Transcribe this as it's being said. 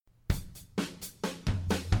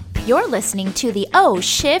You're listening to the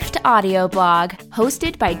Shift audio blog,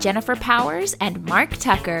 hosted by Jennifer Powers and Mark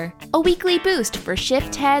Tucker, a weekly boost for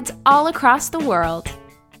shift heads all across the world.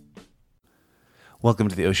 Welcome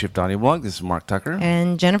to the Shift audio blog. This is Mark Tucker.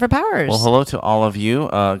 And Jennifer Powers. Well, hello to all of you.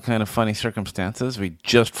 Kind of funny circumstances. We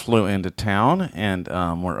just flew into town, and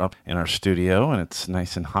we're up in our studio, and it's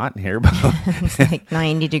nice and hot in here. It's like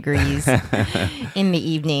 90 degrees in the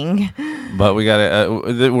evening. But we got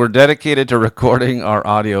we're dedicated to recording our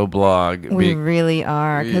audio blog. We really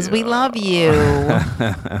are, because we love you.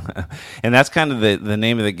 And that's kind of the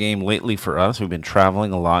name of the game lately for us. We've been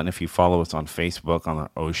traveling a lot, and if you follow us on Facebook, on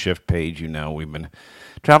our Shift page, you know we've been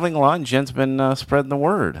traveling a lot, and Jen's been spreading the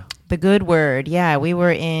word. The good word, yeah. We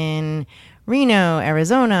were in Reno,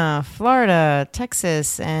 Arizona, Florida,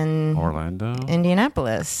 Texas, and Orlando,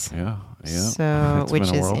 Indianapolis. Yeah. So,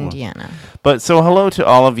 which is Indiana. But so hello to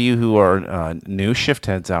all of you who are new shift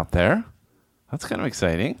heads out there. That's kind of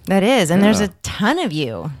exciting. That is, and there's a ton of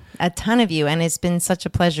you. And it's been such a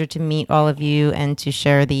pleasure to meet all of you and to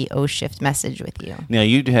share the Shift message with you. Now,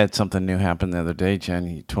 you had something new happen the other day,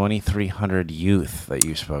 Jen. 2,300 youth that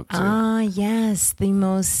you spoke to. Yes. The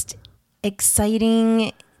most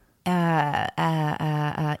exciting,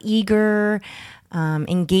 eager,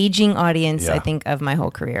 engaging audience, I think, of my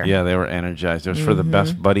whole career. Yeah, they were energized. It was for the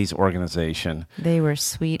Best Buddies organization. They were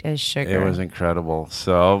sweet as sugar. It was incredible.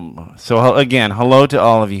 So again, hello to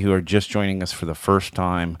all of you who are just joining us for the first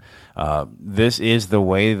time. This is the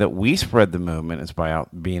way that we spread the movement, is by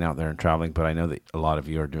being out there and traveling. But I know that a lot of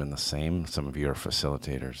you are doing the same. Some of you are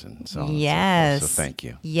facilitators and so on. Yes. And so forth. So thank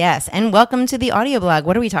you. Yes. And welcome to the audio blog.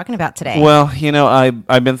 What are we talking about today? Well, you know,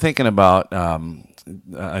 I've been thinking about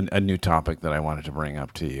a new topic that I wanted to bring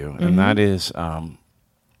up to you, and that is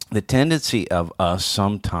the tendency of us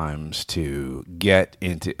sometimes to get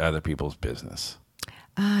into other people's business.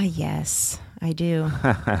 Yes, I do.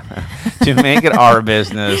 To make it our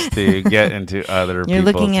business to get into other people's business. You're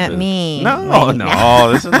looking at me.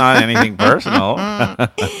 No, this is not anything personal.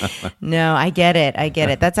 No, I get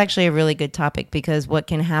it. That's actually a really good topic, because what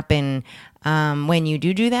can happen when you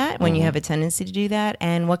do that, when you have a tendency to do that,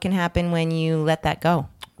 and what can happen when you let that go.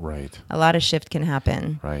 Right. A lot of shift can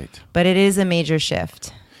happen. Right. But it is a major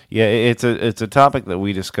shift. Yeah, it's a topic that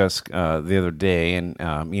we discussed the other day, and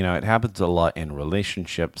it happens a lot in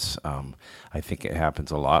relationships. I think it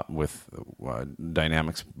happens a lot with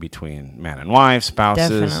dynamics between man and wife,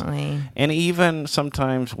 spouses, definitely, and even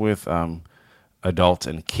sometimes with adults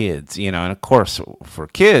and kids. And of course, for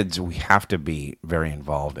kids, we have to be very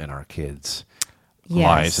involved in our kids'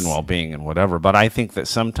 lives and well-being and whatever. But I think that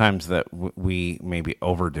sometimes that we maybe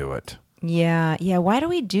overdo it. Yeah. Why do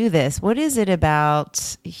we do this? What is it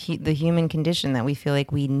about the human condition that we feel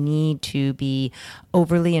like we need to be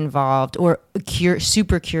overly involved, or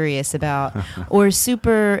super curious about, or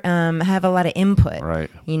super have a lot of input,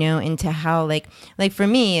 right? Into how, like for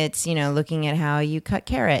me, it's, looking at how you cut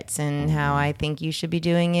carrots and how I think you should be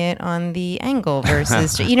doing it on the angle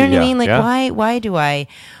versus, what I mean? Like,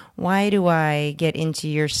 why do I get into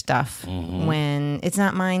your stuff when it's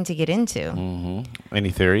not mine to get into?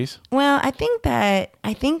 Any theories? Well, I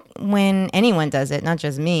think when anyone does it, not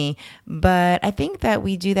just me, but I think that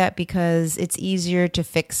we do that because it's easier to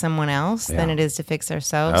fix someone else than it is to fix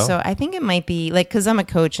ourselves. Oh. So I think it might be like, because I'm a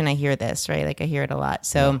coach and I hear this, right? Like I hear it a lot.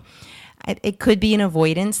 So it could be an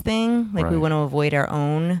avoidance thing. Like we want to avoid our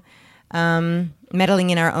own meddling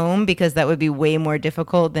in our own, because that would be way more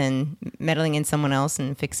difficult than meddling in someone else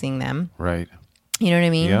and fixing them. Right. You know what I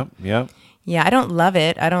mean? Yep. Yeah, I don't love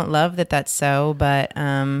it. I don't love that that's so, but...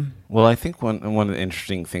 Well, I think one of the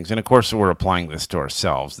interesting things, and of course we're applying this to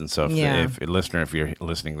ourselves, and so if a listener, if you're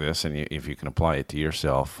listening to this, and if you can apply it to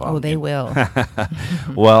yourself... they will.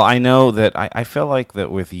 Well, I know that I feel like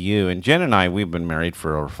that with you, and Jen and I, we've been married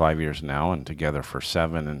for over 5 years now, and together for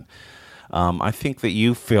 7, and... I think that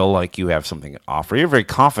you feel like you have something to offer. You're very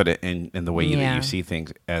confident in the way that you see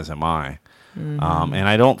things, as am I. And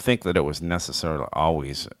I don't think that it was necessarily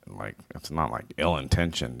always like, it's not like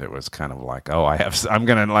ill-intentioned. It was kind of like, I'm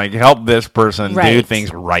going to like help this person do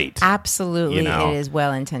things right. Absolutely. It is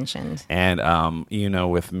well-intentioned. And,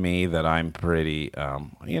 with me that I'm pretty,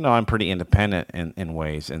 I'm pretty independent in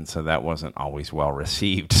ways. And so that wasn't always well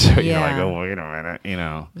received. So you're like, oh, wait a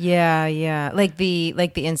minute, Yeah. Like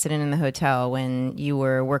the incident in the hotel when you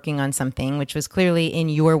were working on something, which was clearly in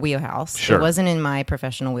your wheelhouse. Sure. It wasn't in my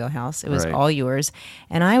professional wheelhouse. It was all yours.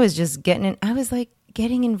 And I was just getting it. I was like,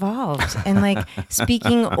 getting involved and like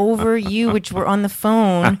speaking over you, which we're on the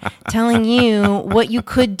phone, telling you what you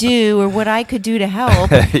could do or what I could do to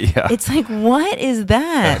help. Yeah. It's like, what is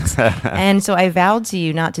that? And so I vowed to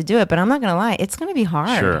you not to do it, but I'm not going to lie. It's going to be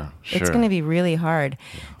hard. Sure. It's going to be really hard.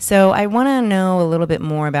 So I want to know a little bit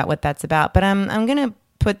more about what that's about, but I'm going to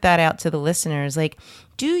put that out to the listeners. Like,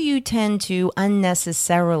 do you tend to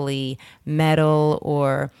unnecessarily meddle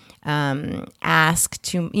or ask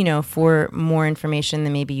to, for more information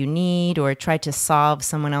than maybe you need, or try to solve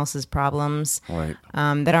someone else's problems right.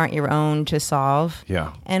 that aren't your own to solve?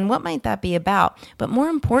 Yeah. And what might that be about? But more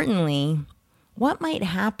importantly, what might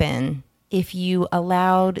happen if you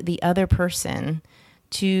allowed the other person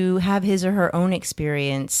to have his or her own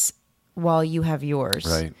experience while you have yours?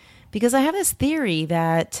 Right. Because I have this theory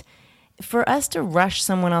that for us to rush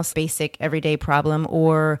someone else's basic everyday problem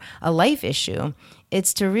or a life issue,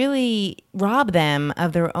 it's to really rob them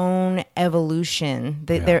of their own evolution,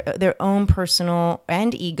 their own personal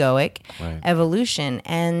and egoic evolution.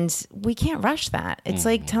 And we can't rush that. It's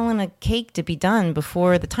like telling a cake to be done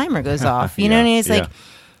before the timer goes off. You know what I mean? It's like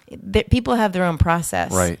people have their own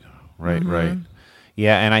process. Right.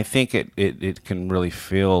 Yeah, and I think it can really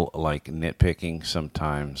feel like nitpicking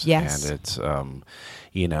sometimes. Yes. And it's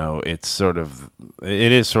it's sort of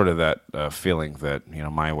that feeling that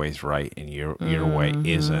my way's right and your way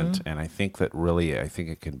isn't. And I think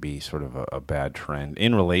it can be sort of a bad trend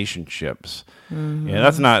in relationships. Yeah,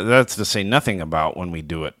 that's to say nothing about when we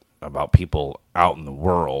do it about people out in the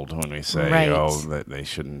world, when we say, that they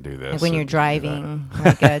shouldn't do this. Like when you're driving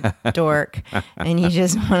like a dork and you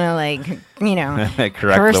just want to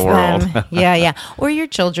correct the world. them. Yeah. Or your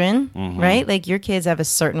children, right? Like your kids have a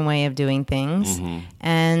certain way of doing things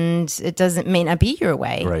and it may not be your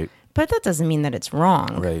way. Right. But that doesn't mean that it's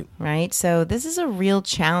wrong. Right. So this is a real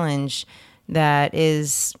challenge that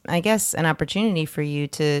is, I guess, an opportunity for you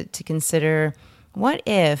to consider, what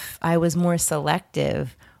if I was more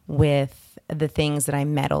selective with the things that I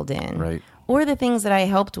meddled in, right, or the things that I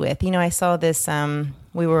helped with? I saw this,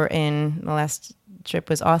 we were the last trip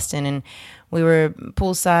was Austin, and we were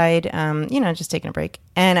poolside, just taking a break.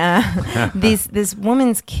 And this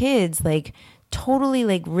woman's kids,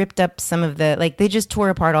 totally ripped up some of the, they just tore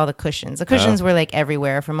apart all the cushions. The cushions were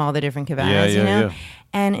everywhere from all the different cabanas, Yeah.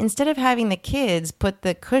 And instead of having the kids put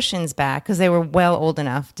the cushions back, because they were well old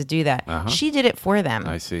enough to do that, she did it for them.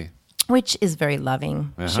 I see. Which is very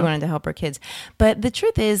loving. She wanted to help her kids. But the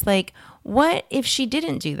truth is, what if she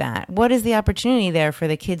didn't do that? What is the opportunity there for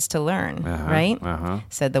the kids to learn, right?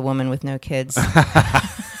 Said the woman with no kids.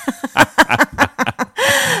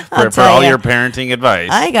 For all your parenting advice.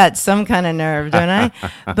 I got some kind of nerve, don't I?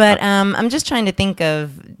 But I'm just trying to think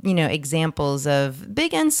of, examples of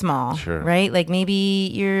big and small, right? Like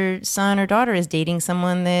maybe your son or daughter is dating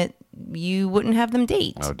someone that you wouldn't have them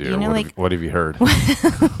date. Oh dear, what have you heard?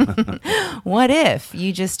 What if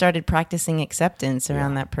you just started practicing acceptance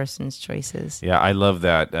around that person's choices? Yeah, I love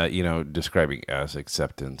that, describing as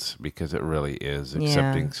acceptance, because it really is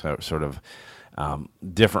accepting sort of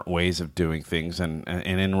different ways of doing things, and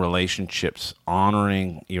in relationships,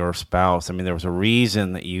 honoring your spouse. I mean, there was a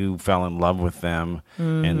reason that you fell in love with them,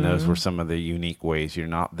 and those were some of the unique ways. You're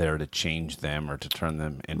not there to change them or to turn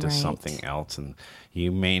them into something else, and you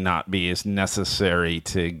may not be as necessary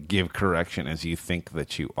to give correction as you think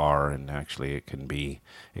that you are, and actually it could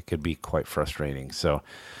be quite frustrating. So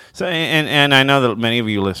and I know that many of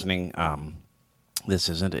you listening, this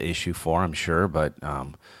isn't an issue for, I'm sure, but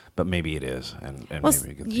maybe it is, and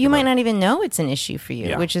maybe you might not even know it's an issue for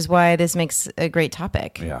you, which is why this makes a great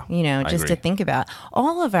topic. Just to think about.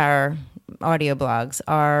 All of our audio blogs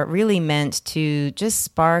are really meant to just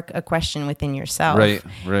spark a question within yourself, right,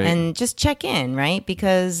 and just check in, right?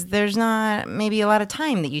 Because there's not maybe a lot of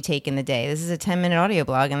time that you take in the day. This is a 10-minute audio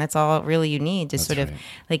blog, and that's all really you need to sort of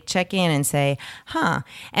check in and say,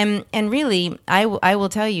 and really, I will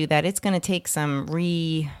tell you that it's going to take some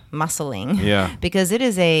muscling, because it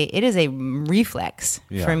is a reflex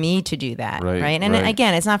for me to do that, right? And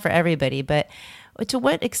again, it's not for everybody, but to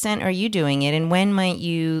what extent are you doing it, and when might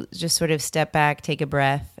you just sort of step back, take a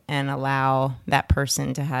breath, and allow that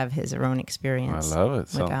person to have his or own experience? I love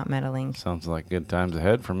it. Without meddling. Sounds like good times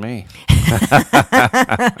ahead for me.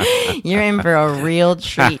 You're in for a real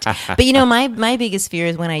treat. But my biggest fear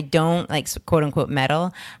is when I don't quote unquote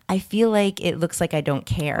meddle, I feel like it looks like I don't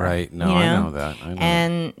care. Right. No, I know that.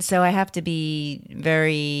 And so I have to be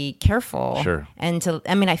very careful. Sure. And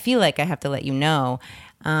I feel like I have to let you know,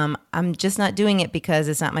 I'm just not doing it because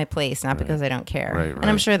it's not my place, not because I don't care. Right. And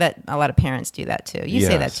I'm sure that a lot of parents do that too. You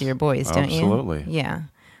say that to your boys, don't you? Absolutely. Yeah.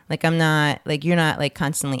 You're not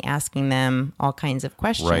constantly asking them all kinds of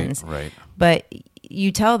questions. Right. But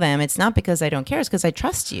you tell them it's not because I don't care, it's because I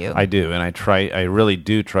trust you. I do, and I really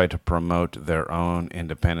do try to promote their own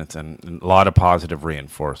independence and a lot of positive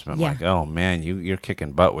reinforcement. Yeah. Like, oh man, you're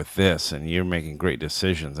kicking butt with this, and you're making great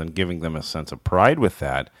decisions, and giving them a sense of pride with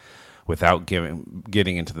that, without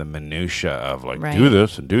getting into the minutia of like, Right. do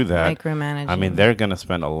this and do that. Micromanaging. I mean, they're going to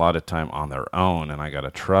spend a lot of time on their own, and I got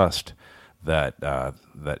to trust that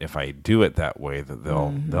that if I do it that way, that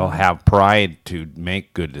they'll have pride to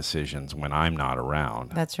make good decisions when I'm not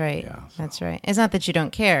around. That's right. Yeah, so. That's right. It's not that you don't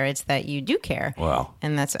care; it's that you do care. Well,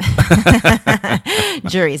 and that's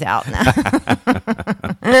jury's out now.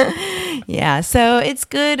 Yeah, so it's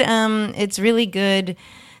good. It's really good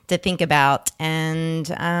to think about, and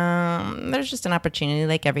there's just an opportunity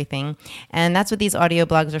like everything, and that's what these audio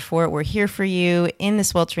blogs are for. We're here for you in the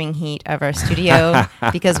sweltering heat of our studio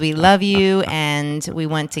because we love you and we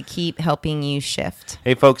want to keep helping you shift.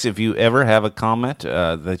 Hey folks, if you ever have a comment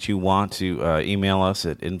that you want to email us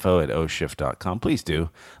at info@oshift.com, please do.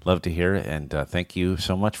 Love to hear it, and thank you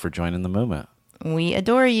so much for joining the movement. We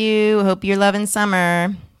adore you. Hope you're loving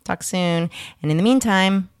summer. Talk soon, and in the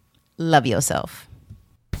meantime, love yourself.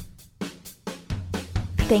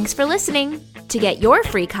 Thanks for listening. To get your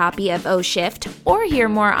free copy of O Shift or hear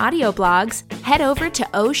more audio blogs, head over to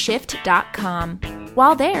oshift.com.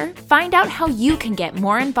 While there, find out how you can get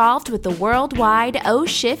more involved with the worldwide O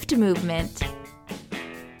Shift movement.